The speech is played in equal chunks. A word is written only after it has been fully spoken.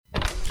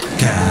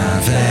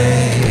cafe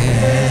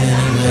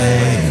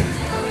anyway.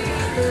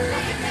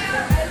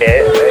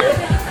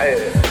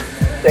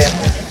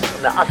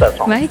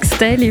 Mike's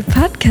Daily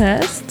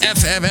Podcast.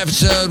 FM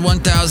episode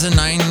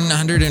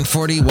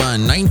 1941.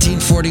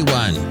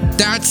 1941.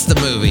 That's the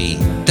movie.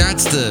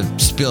 That's the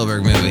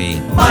Spielberg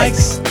movie.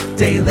 Mike's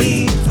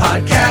Daily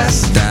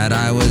Podcast. That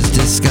I was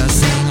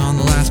discussing on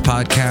the last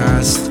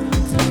podcast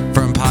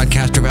from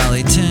Podcaster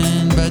Valley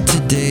 10. But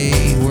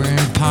today we're in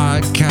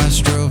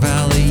Podcastro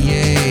Valley.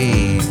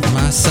 Yay.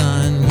 My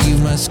son, you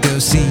must go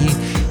see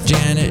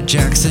Janet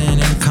Jackson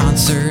in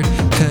concert,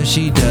 'cause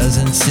she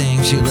doesn't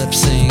sing, she lip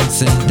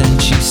syncs, and then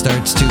she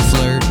starts to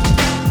flirt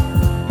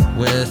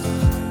with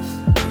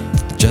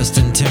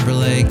Justin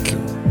Timberlake.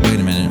 Wait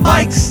a minute.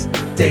 Mike's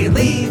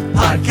Daily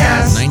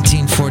Podcast.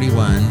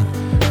 1941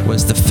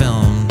 was the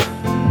film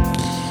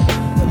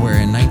where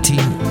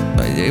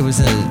it was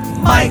a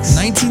Mike's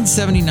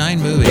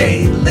 1979 movie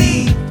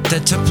Daily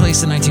that took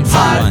place in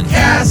 1941.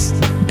 Podcast.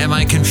 Am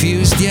I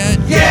confused yet?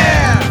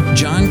 Yeah.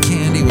 John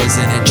Candy was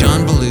in it.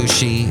 John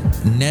Belushi,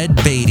 Ned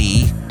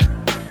Beatty.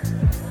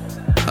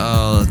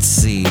 Oh, let's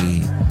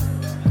see.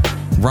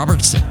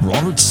 Robert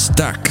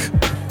Stuck.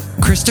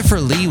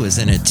 Christopher Lee was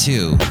in it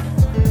too.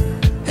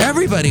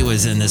 Everybody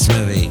was in this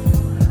movie.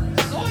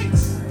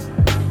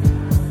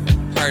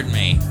 Pardon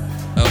me.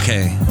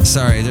 Okay,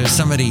 sorry. There's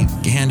somebody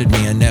handed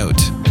me a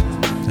note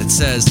that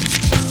says,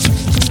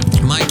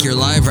 Mike, you're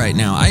live right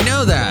now. I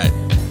know that.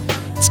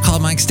 It's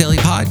called Mike's Daily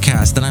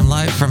Podcast, and I'm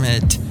live from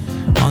it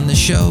on the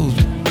show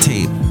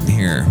tape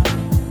here.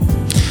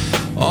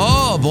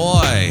 Oh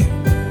boy,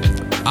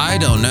 I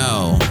don't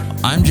know.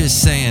 I'm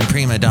just saying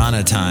prima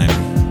donna time.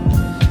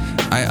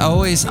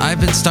 I've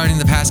been starting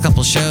the past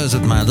couple shows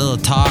with my little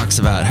talks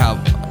about how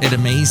it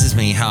amazes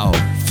me how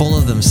full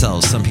of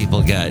themselves some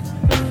people get.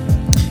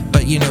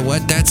 But you know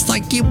what? That's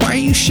like, why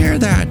you share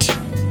that?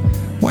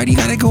 Why do you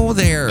gotta go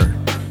there?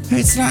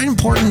 It's not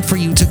important for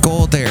you to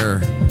go there.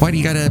 Why do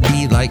you gotta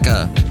be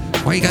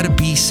why you gotta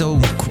be so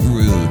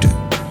rude?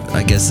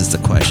 I guess is the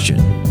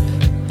question.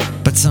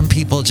 But some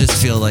people just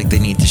feel like they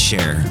need to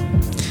share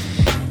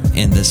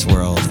in this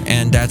world.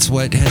 And that's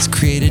what has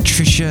created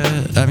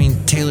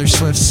Taylor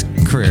Swift's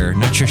career.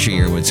 Not Trisha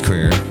Yearwood's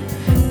career.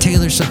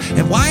 Taylor Swift.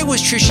 And why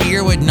was Trisha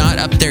Yearwood not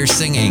up there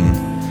singing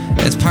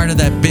as part of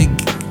that big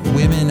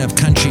Women of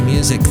Country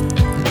Music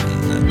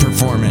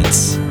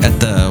performance at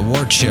the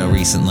award show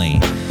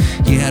recently?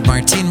 You had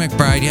Martine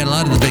McBride, you had a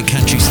lot of the big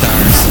country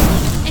stars.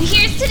 And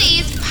here's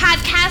today's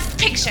podcast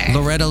picture.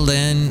 Loretta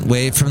Lynn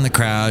waved from the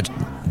crowd.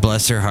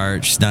 Bless her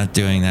heart. She's not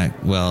doing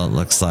that well, it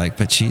looks like.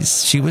 But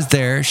she was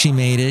there. She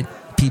made it.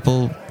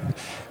 People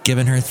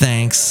giving her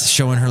thanks,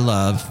 showing her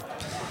love.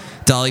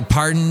 Dolly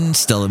Parton,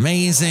 still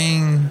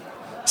amazing.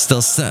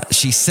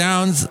 She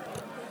sounds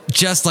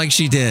just like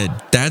she did.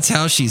 That's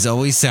how she's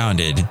always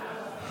sounded.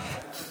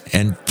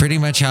 And pretty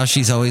much how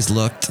she's always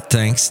looked,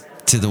 thanks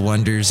to the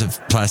wonders of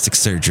plastic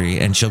surgery.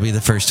 And she'll be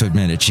the first to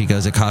admit it. She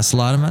goes, it costs a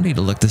lot of money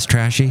to look this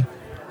trashy.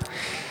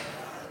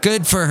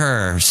 Good for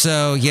her.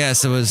 So,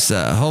 yes, it was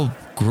a whole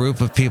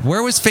group of people.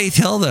 Where was Faith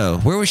Hill, though?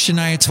 Where was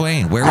Shania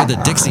Twain? Where were the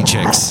Dixie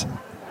Chicks?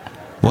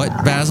 What,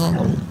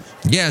 Basil?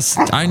 Yes,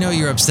 I know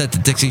you're upset the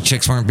Dixie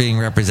Chicks weren't being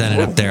represented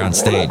up there on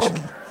stage.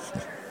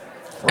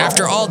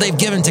 After all they've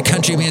given to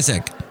country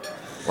music.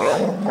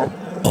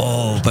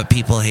 Oh, but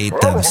people hate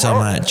them so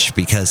much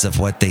because of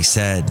what they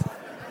said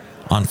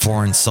on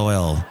foreign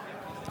soil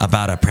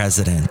about a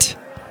president.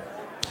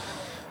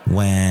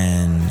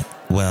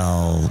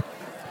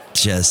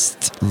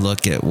 Just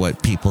look at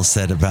what people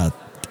said about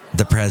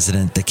the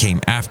president that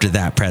came after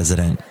that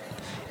president.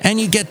 And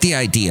you get the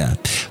idea.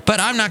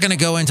 But I'm not going to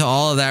go into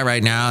all of that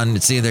right now, and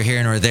it's either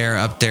here nor there,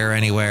 up there,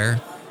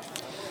 anywhere.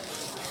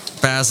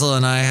 Basil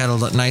and I had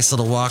a nice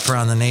little walk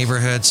around the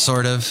neighborhood,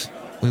 sort of.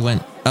 We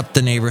went up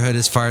the neighborhood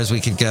as far as we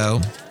could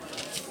go.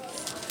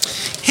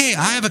 Hey,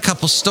 I have a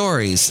couple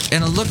stories,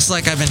 and it looks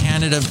like I've been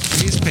handed a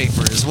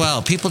newspaper as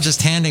well. People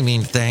just handing me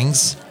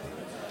things.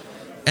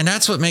 And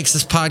that's what makes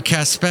this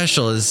podcast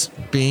special, is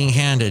being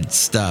handed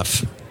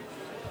stuff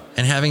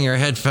and having your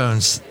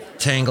headphones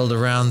tangled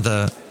around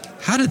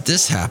how did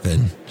this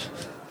happen?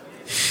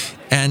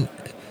 And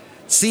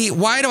see,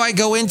 why do I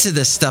go into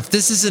this stuff?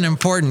 This isn't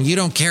important. You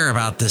don't care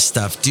about this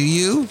stuff, do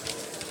you?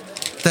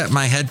 That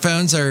my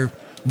headphones are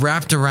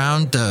wrapped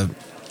around the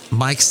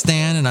mic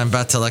stand and I'm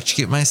about to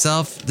electrocute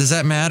myself? Does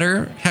that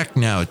matter? Heck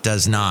no, it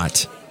does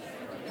not.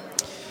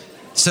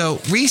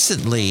 So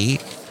recently,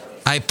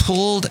 I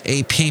pulled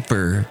a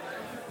paper.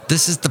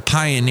 This is the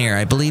Pioneer.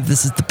 I believe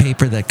this is the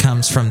paper that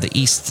comes from the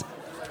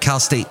Cal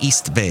State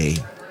East Bay.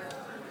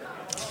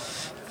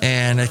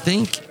 And I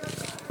think,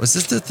 was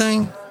this the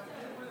thing?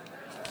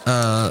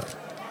 About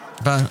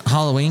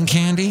Halloween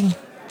candy?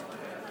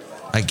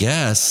 I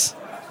guess.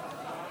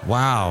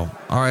 Wow.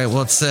 All right,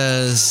 well, it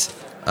says,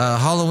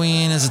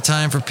 Halloween is a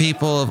time for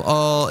people of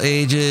all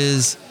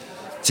ages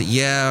to,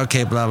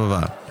 blah,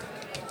 blah,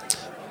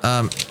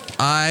 blah.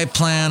 I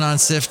plan on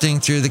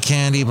sifting through the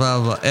candy, blah,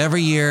 blah, blah.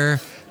 Every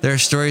year, there are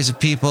stories of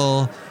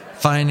people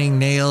finding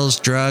nails,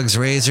 drugs,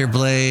 razor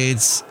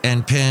blades,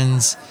 and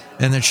pins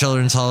in their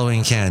children's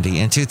Halloween candy.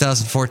 In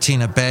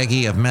 2014, a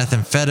baggie of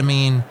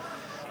methamphetamine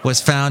was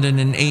found in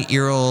an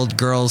 8-year-old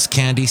girl's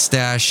candy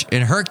stash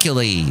in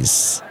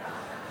Hercules,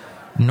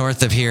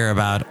 north of here,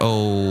 about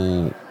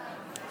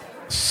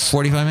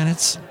 45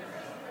 minutes.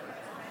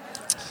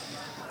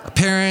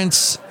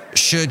 Parents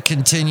should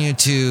continue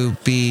to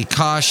be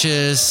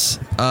cautious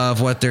of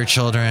what their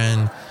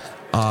children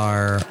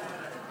are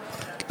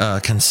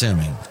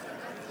consuming.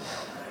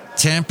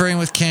 Tampering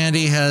with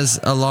candy has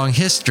a long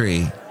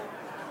history.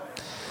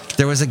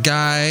 There was a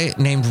guy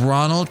named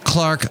Ronald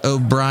Clark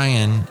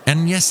O'Brien,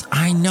 and yes,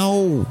 I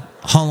know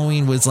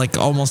Halloween was like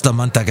almost a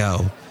month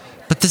ago,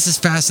 but this is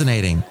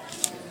fascinating.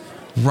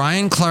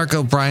 Ryan Clark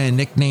O'Brien,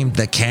 nicknamed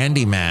the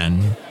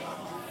Candyman,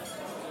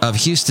 of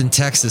Houston,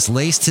 Texas,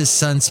 laced his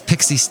son's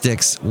pixie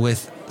sticks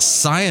with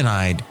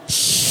cyanide.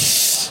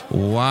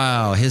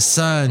 Wow. His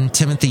son,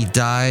 Timothy,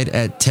 died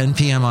at 10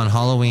 p.m. on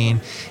Halloween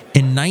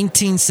in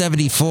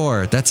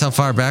 1974. That's how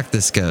far back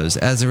this goes,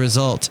 as a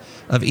result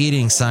of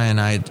eating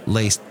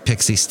cyanide-laced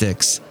pixie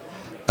sticks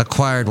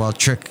acquired while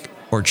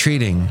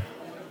trick-or-treating.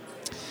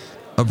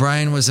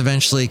 O'Brien was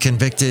eventually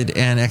convicted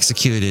and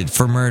executed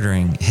for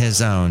murdering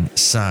his own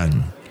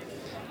son.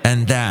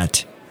 And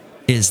that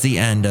is the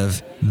end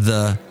of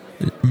the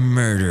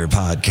murder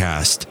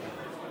podcast.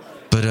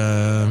 But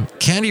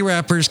candy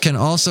wrappers can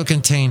also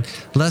contain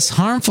less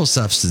harmful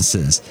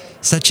substances,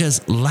 such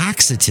as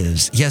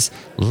laxatives. Yes,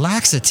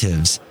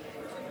 laxatives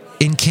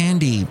in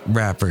candy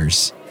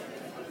wrappers.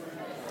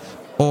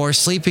 Or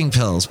sleeping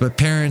pills, but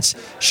parents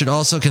should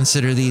also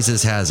consider these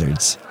as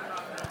hazards.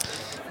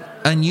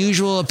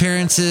 Unusual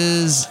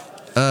appearances,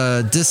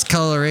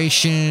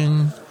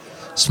 discoloration,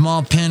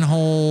 small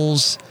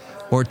pinholes,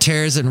 or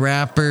tears in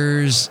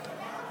wrappers,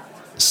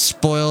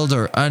 spoiled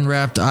or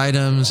unwrapped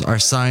items are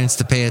signs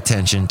to pay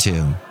attention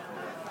to.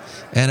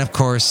 And of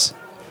course,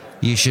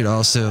 you should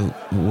also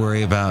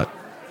worry about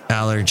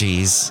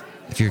allergies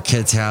if your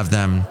kids have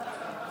them.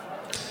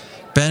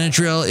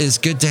 Benadryl is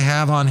good to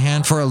have on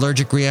hand for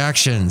allergic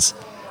reactions,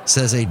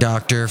 says a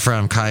doctor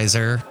from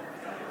Kaiser.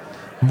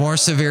 More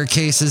severe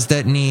cases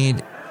that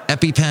need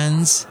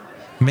EpiPens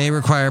may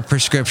require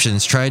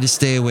prescriptions. Try to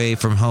stay away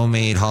from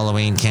homemade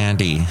Halloween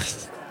candy.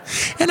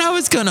 And I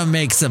was going to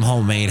make some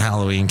homemade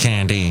Halloween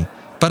candy,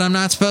 but I'm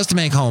not supposed to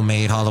make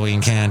homemade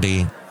Halloween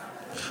candy.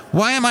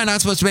 Why am I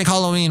not supposed to make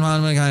Halloween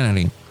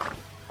candy?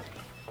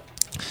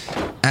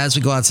 As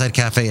we go outside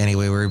cafe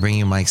anyway, we're bringing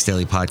you Mike's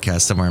Daily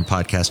Podcast somewhere in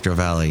Podcastro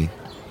Valley.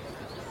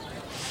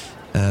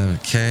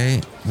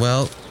 Okay,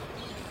 well,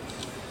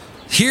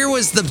 here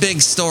was the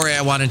big story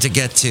I wanted to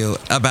get to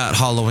about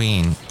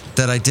Halloween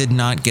that I did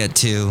not get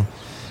to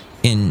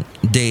in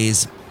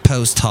days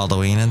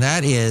post-Halloween, and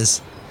that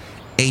is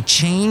a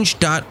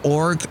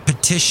Change.org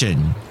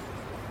petition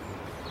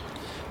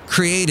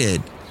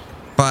created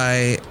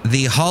by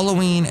the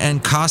Halloween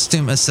and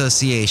Costume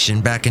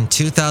Association back in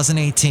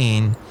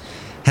 2018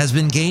 has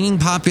been gaining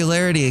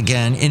popularity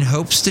again in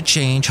hopes to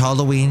change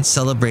Halloween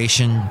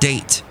celebration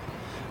date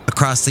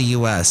across the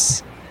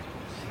U.S.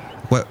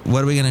 What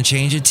are we going to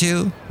change it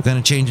to? We're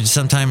going to change it to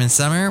sometime in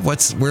summer?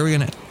 Where are we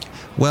going to?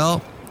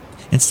 Well,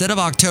 instead of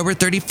October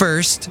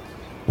 31st,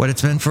 what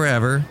it's been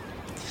forever,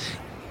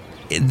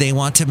 they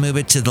want to move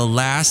it to the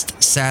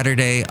last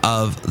Saturday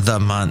of the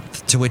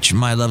month, to which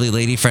my lovely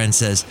lady friend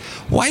says,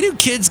 why do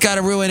kids got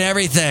to ruin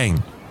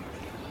everything?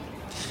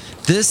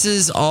 This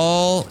is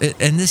all,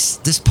 and this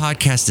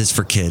podcast is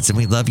for kids, and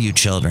we love you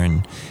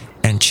children.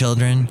 And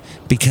children,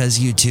 because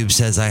YouTube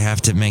says I have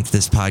to make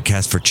this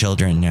podcast for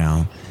children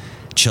now.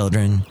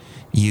 Children,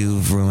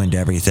 you've ruined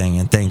everything,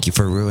 and thank you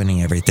for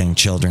ruining everything,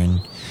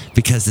 children,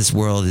 because this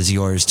world is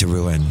yours to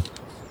ruin.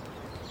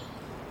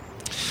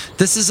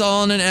 This is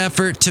all in an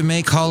effort to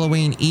make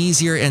Halloween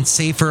easier and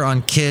safer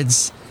on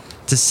kids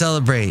to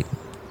celebrate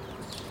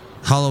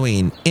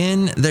Halloween.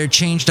 In their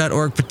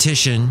Change.org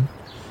petition,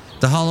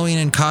 the Halloween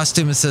and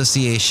Costume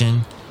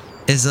Association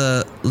is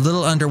a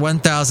little under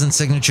 1,000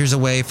 signatures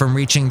away from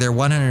reaching their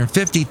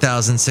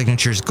 150,000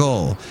 signatures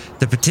goal.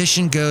 The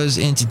petition goes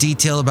into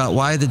detail about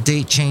why the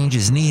date change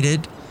is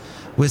needed,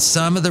 with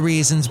some of the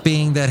reasons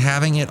being that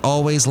having it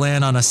always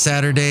land on a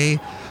Saturday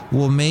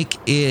will make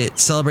it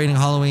celebrating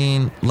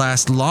Halloween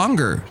last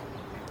longer.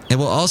 It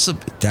will also,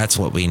 that's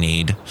what we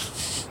need.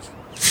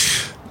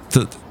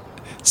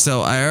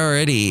 So I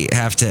already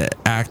have to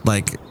act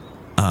like,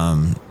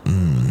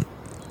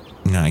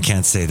 no, I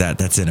can't say that.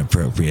 That's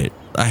inappropriate.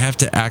 I have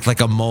to act like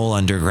a mole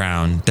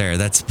underground. There,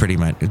 that's pretty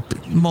much,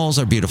 moles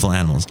are beautiful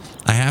animals.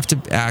 I have to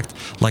act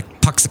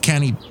like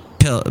Puxacanny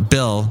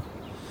Bill.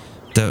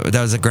 That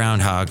was a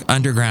groundhog.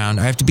 Underground.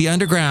 I have to be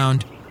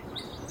underground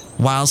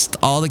whilst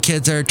all the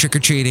kids are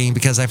trick-or-treating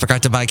because I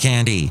forgot to buy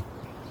candy.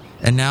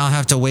 And now I'll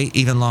have to wait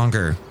even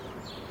longer.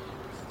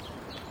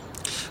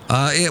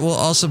 It will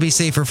also be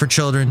safer for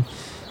children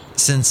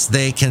since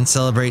they can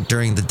celebrate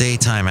during the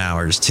daytime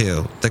hours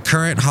too. The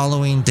current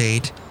Halloween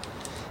date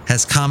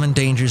has common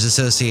dangers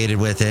associated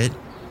with it,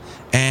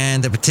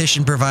 and the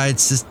petition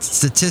provides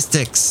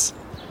statistics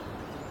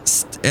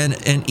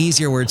and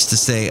easier words to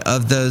say,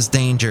 of those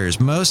dangers.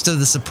 Most of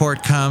the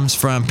support comes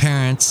from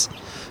parents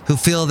who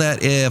feel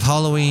that if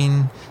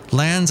Halloween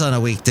lands on a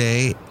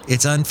weekday,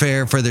 it's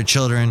unfair for their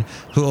children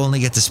who only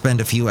get to spend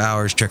a few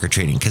hours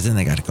trick-or-treating, because then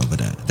they got to go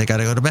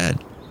to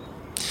bed.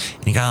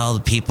 And you got all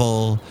the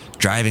people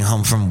driving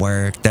home from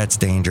work. That's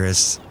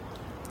dangerous.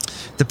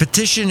 The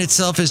petition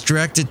itself is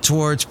directed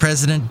towards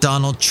President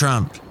Donald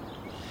Trump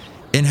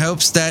in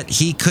hopes that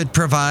he could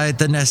provide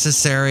the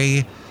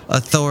necessary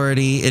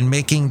authority in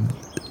making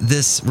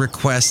this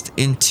request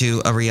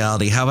into a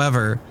reality.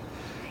 However,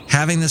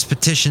 having this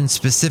petition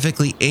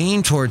specifically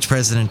aimed towards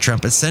President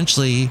Trump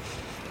essentially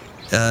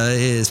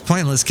is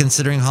pointless,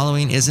 considering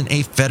Halloween isn't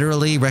a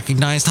federally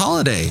recognized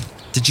holiday.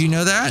 Did you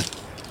know that?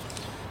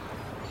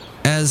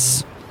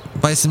 As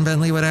Bison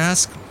Bentley would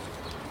ask.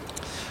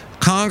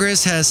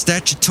 Congress has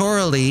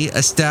statutorily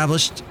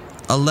established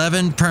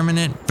 11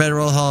 permanent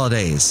federal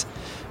holidays,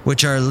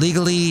 which are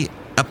legally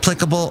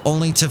applicable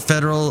only to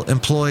federal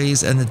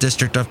employees and the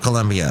District of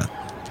Columbia,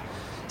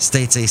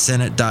 states a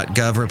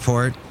Senate.gov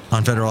report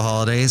on federal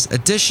holidays.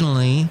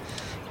 Additionally,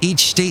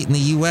 each state in the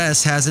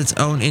U.S. has its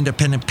own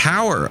independent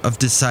power of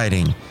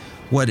deciding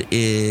what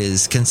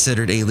is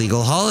considered a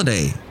legal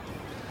holiday.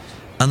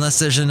 Unless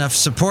there's enough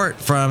support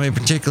from a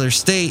particular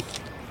state,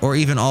 or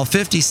even all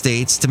 50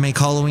 states, to make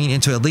Halloween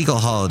into a legal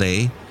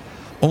holiday,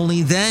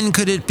 only then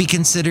could it be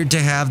considered to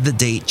have the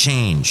date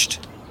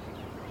changed.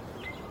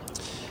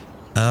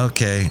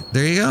 Okay,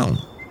 there you go.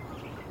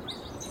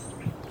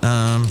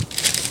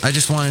 I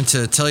just wanted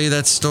to tell you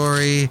that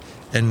story,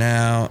 and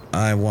now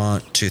I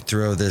want to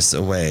throw this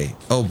away.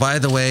 Oh, by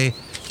the way,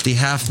 the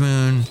Half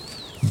Moon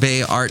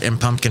Bay Art and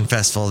Pumpkin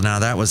Festival, now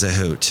that was a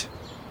hoot.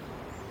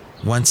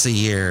 Once a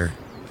year,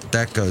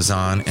 that goes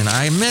on, and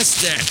I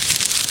missed it.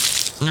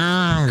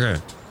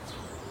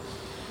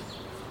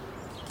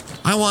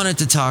 I wanted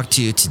to talk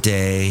to you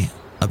today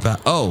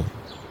about...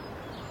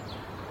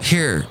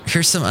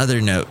 Here's some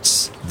other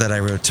notes that I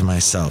wrote to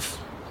myself.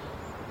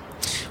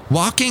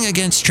 Walking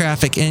against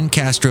traffic in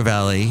Castro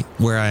Valley,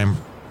 where I'm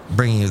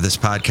bringing you this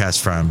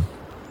podcast from,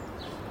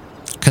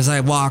 because I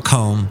walk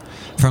home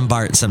from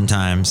BART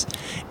sometimes,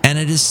 and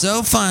it is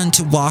so fun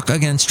to walk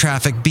against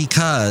traffic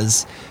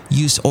because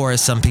or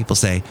as some people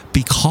say,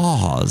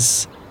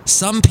 because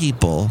some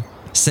people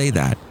say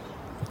that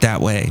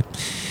way,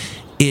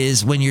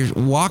 is when you're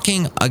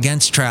walking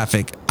against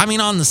traffic. I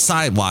mean, on the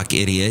sidewalk,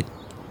 idiot.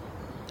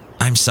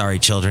 I'm sorry,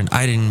 children.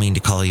 I didn't mean to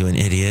call you an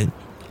idiot.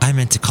 I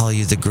meant to call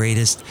you the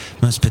greatest,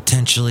 most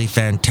potentially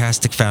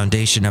fantastic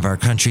foundation of our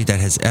country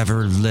that has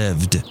ever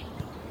lived.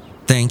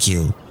 Thank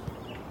you.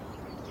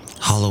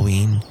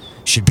 Halloween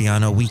should be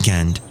on a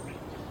weekend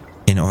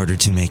in order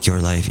to make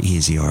your life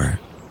easier.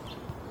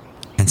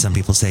 And some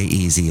people say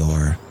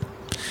easier.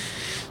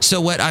 So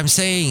what I'm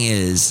saying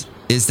is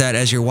that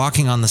as you're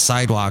walking on the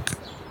sidewalk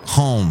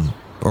home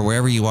or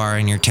wherever you are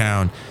in your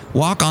town,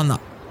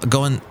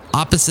 going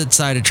opposite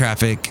side of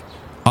traffic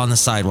on the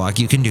sidewalk.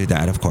 You can do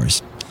that, of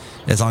course,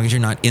 as long as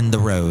you're not in the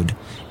road.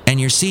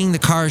 And you're seeing the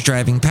cars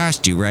driving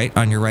past you, right,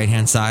 on your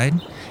right-hand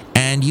side.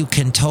 And you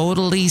can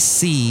totally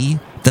see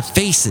the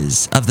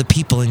faces of the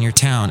people in your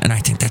town. And I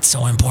think that's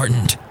so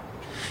important.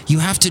 You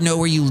have to know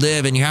where you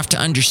live, and you have to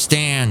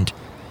understand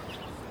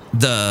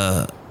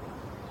the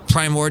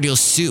primordial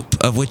soup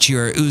of which you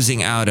are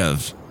oozing out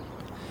of.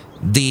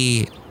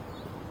 The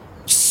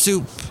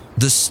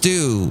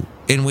stew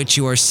in which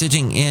you are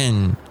sitting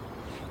in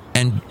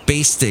and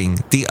basting.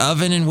 The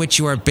oven in which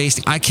you are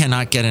basting. I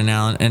cannot get an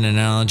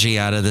analogy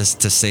out of this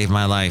to save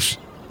my life.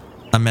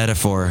 A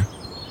metaphor.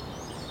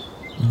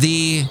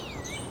 The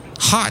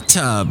hot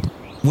tub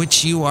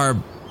which you are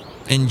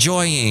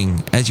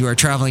enjoying as you are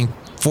traveling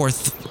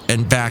forth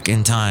and back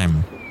in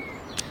time.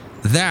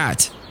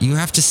 That, you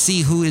have to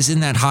see who is in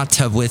that hot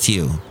tub with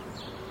you.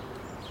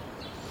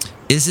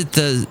 Is it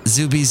the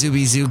Zooby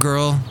Zooby Zoo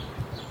girl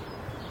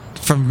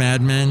from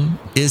Mad Men?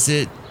 Is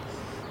it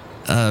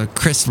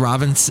Chris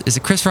Robinson? Is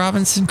it Chris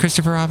Robinson?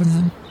 Christopher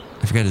Robinson?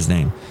 I forget his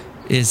name.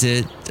 Is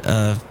it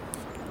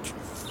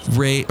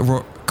Ray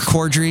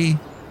Cordry?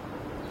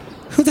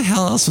 Who the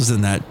hell else was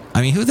in that?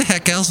 I mean, who the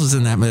heck else was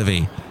in that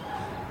movie?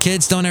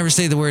 Kids, don't ever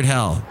say the word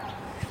hell.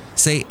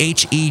 Say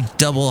H-E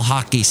double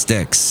hockey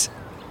sticks,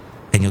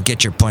 and you'll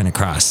get your point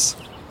across.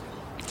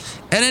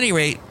 At any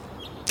rate,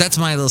 that's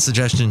my little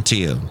suggestion to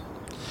you.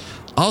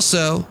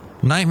 Also,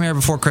 Nightmare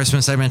Before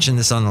Christmas, I mentioned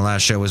this on the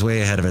last show, was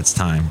way ahead of its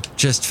time.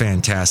 Just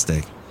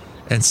fantastic.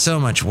 And so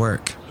much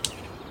work.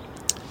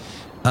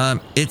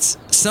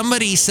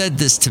 Somebody said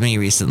this to me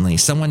recently.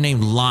 Someone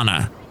named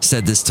Lana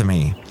said this to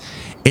me.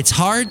 It's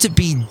hard to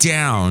be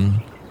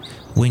down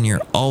when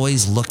you're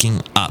always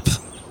looking up.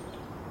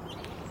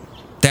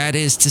 That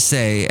is to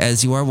say,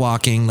 as you are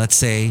walking, let's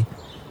say,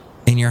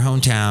 in your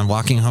hometown,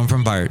 walking home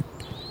from BART,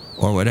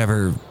 or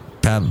whatever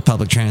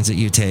public transit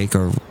you take,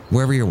 or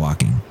wherever you're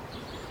walking,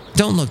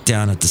 don't look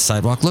down at the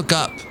sidewalk. Look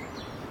up.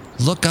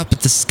 Look up at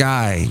the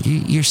sky.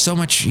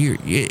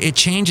 It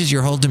changes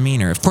your whole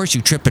demeanor. Of course,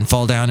 you trip and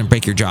fall down and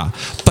break your jaw.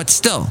 But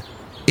still,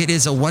 it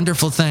is a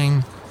wonderful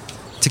thing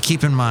to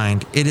keep in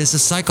mind. It is a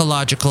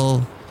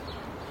psychological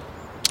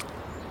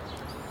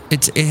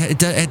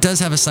It does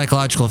have a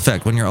psychological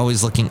effect when you're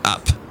always looking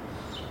up.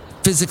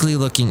 Physically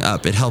looking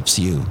up, it helps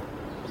you.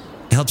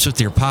 It helps with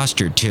your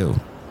posture, too.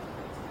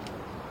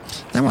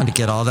 I wanted to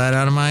get all that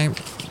out of my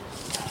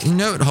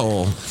note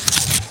hole.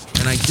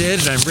 And I did,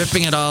 and I'm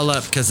ripping it all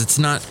up because it's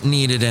not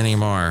needed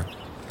anymore.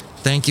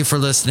 Thank you for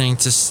listening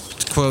to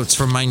quotes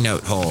from my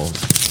note hole.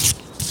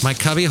 My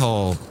cubby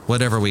hole,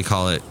 whatever we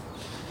call it.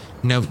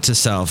 Note to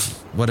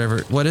self, whatever.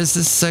 What is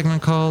this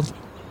segment called?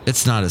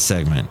 It's not a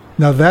segment.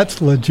 Now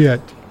that's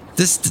legit.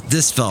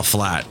 This fell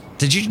flat.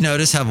 Did you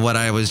notice how what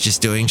I was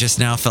just doing just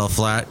now fell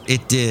flat?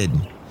 It did.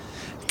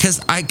 Because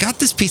I got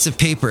this piece of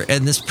paper,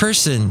 and this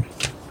person,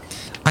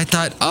 I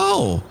thought,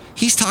 oh,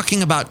 he's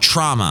talking about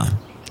trauma.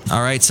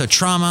 All right, so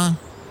trauma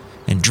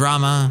and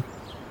drama,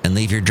 and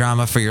leave your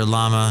drama for your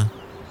llama,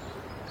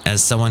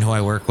 as someone who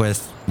I work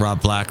with,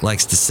 Rob Black,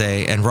 likes to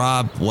say. And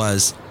Rob he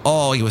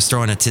was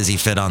throwing a tizzy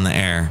fit on the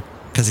air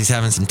because he's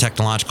having some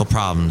technological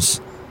problems.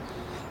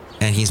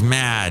 And he's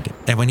mad.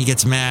 And when he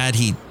gets mad,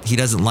 he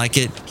doesn't like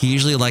it. He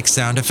usually likes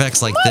sound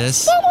effects like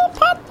this.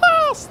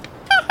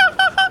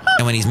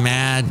 And when he's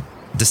mad,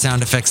 the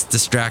sound effects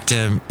distract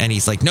him, and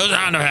he's like, no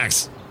sound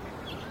effects.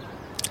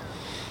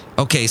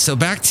 Okay, so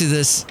back to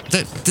this.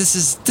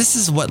 This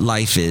is what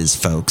life is,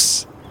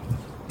 folks.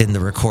 In the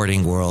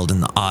recording world,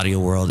 in the audio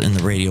world, in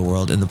the radio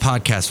world, in the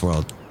podcast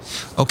world.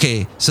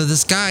 Okay, so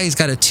this guy's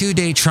got a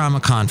 2-day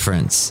trauma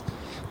conference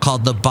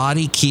called The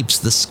Body Keeps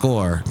the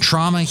Score,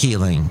 Trauma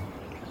Healing.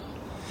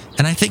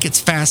 And I think it's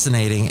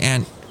fascinating.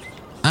 And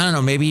I don't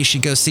know, maybe you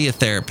should go see a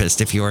therapist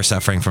if you are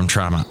suffering from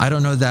trauma. I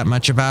don't know that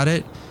much about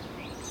it.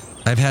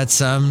 I've had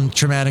some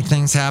traumatic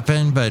things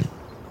happen, but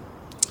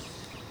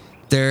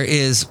there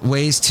is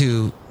ways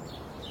to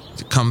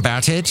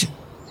combat it.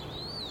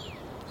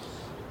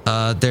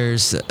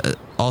 There's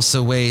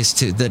also ways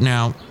to that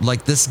now,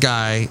 like this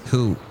guy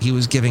who he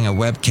was giving a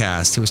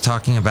webcast, he was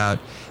talking about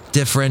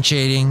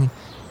differentiating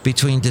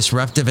between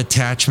disruptive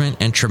attachment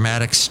and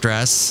traumatic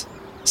stress.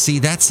 See,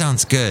 that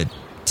sounds good.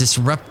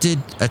 Disrupted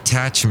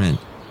attachment.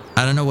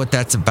 I don't know what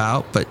that's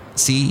about, but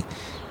see,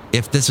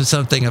 if this was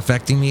something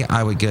affecting me,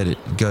 I would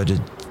go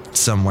to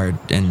somewhere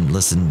and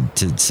listen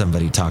to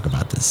somebody talk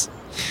about this.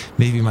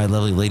 Maybe my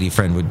lovely lady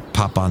friend would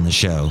pop on the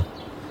show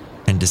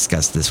and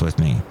discuss this with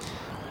me.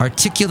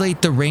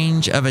 Articulate the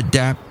range of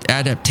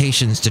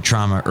adaptations to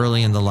trauma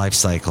early in the life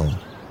cycle.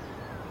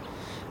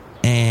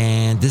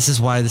 And this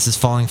is why this is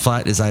falling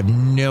flat, is I have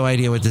no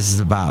idea what this is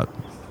about.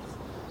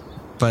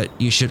 But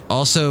you should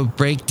also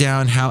break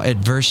down how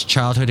adverse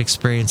childhood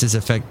experiences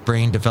affect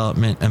brain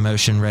development,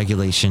 emotion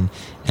regulation,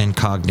 and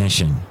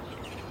cognition.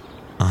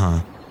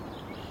 All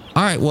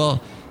right,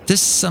 well,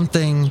 this is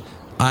something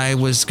I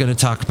was going to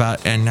talk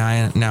about, and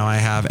now I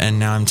have, and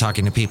now I'm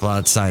talking to people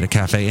outside a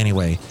cafe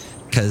anyway,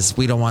 because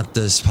we don't want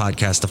this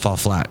podcast to fall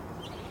flat.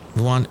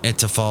 We want it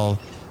to fall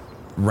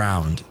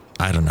round.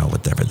 I don't know,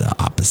 whatever the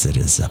opposite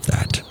is of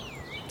that.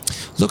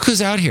 Look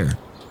who's out here.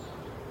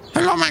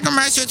 Hello, Michael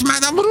Master. It's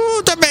Mother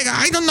Rutabaga.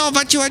 I don't know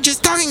what you were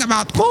just talking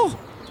about. Oh,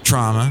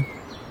 trauma.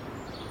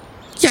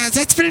 Yes,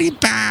 that's pretty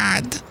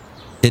bad.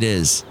 It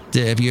is.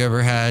 Have you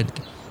ever had,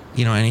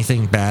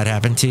 anything bad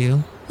happen to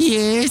you?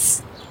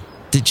 Yes.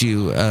 Did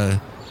you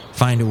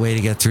find a way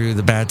to get through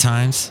the bad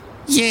times?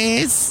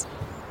 Yes.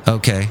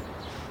 Okay.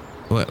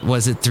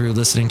 Was it through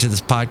listening to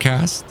this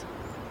podcast?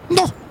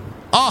 No.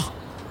 Oh,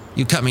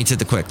 you cut me to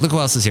the quick. Look who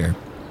else is here.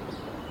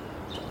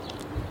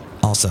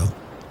 Also,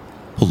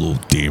 hello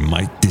there,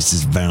 Mike. This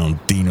is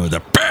Valentino, the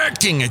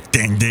parking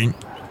attendant.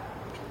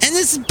 And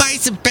this is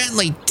Bison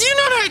Bentley. Do you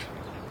know that?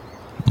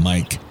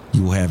 Mike,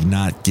 you have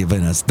not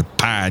given us the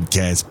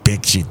podcast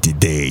picture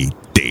today.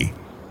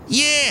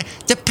 Yeah,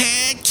 the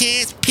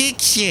podcast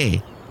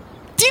picture.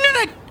 Do you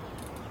know that?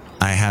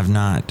 I have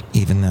not,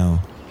 even though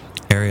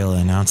Ariel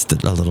announced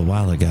it a little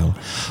while ago.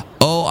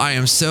 Oh, I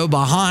am so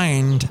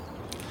behind.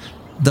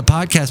 The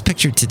podcast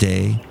picture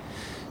today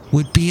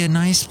would be a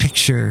nice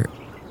picture,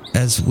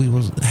 as we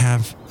will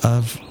have,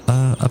 of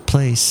a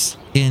place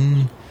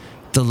in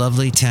the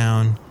lovely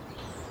town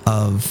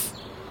of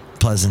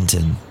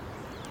Pleasanton.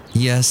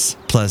 Yes,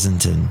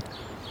 Pleasanton.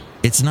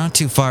 It's not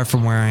too far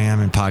from where I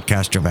am in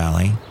Podcaster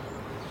Valley.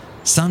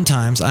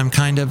 Sometimes I'm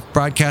kind of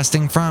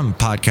broadcasting from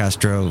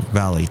Podcastro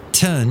Valley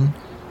Ton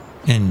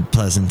in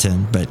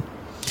Pleasanton, but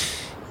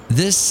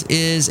this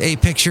is a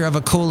picture of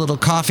a cool little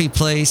coffee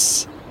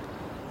place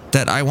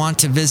that I want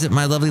to visit.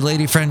 My lovely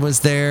lady friend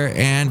was there,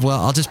 and, well,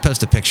 I'll just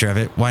post a picture of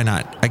it. Why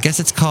not? I guess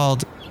it's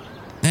called...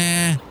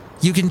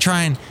 you can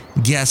try and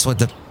guess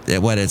what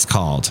it's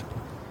called,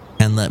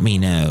 and let me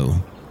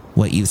know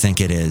what you think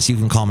it is. You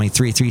can call me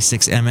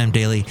 336MM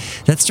Daily.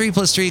 That's 3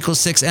 + 3 =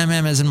 6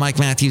 MM, as in Mike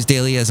Matthews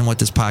Daily, as in what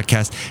this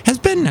podcast has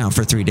been now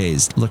for 3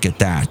 days. Look at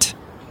that.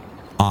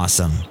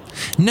 Awesome.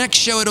 Next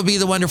show, it'll be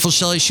the wonderful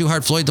Shelley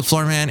Shuhart, Floyd the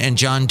Floorman, and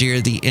John Deere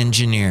the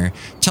Engineer.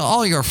 Tell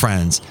all your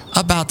friends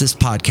about this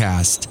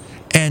podcast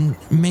and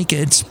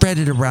spread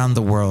it around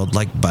the world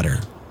like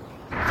butter.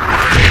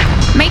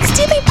 Mike's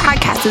Daily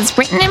Podcast is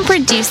written and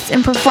produced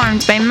and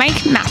performed by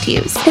Mike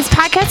Matthews. His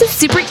podcast is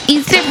super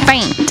easy to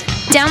find.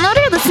 Download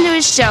or listen to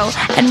his show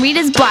and read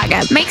his blog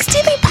at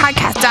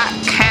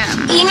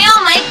mikesdailypodcast.com.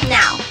 Email Mike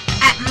now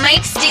at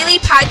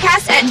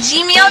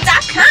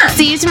mikesdailypodcast@gmail.com.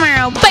 See you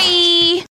tomorrow. Bye!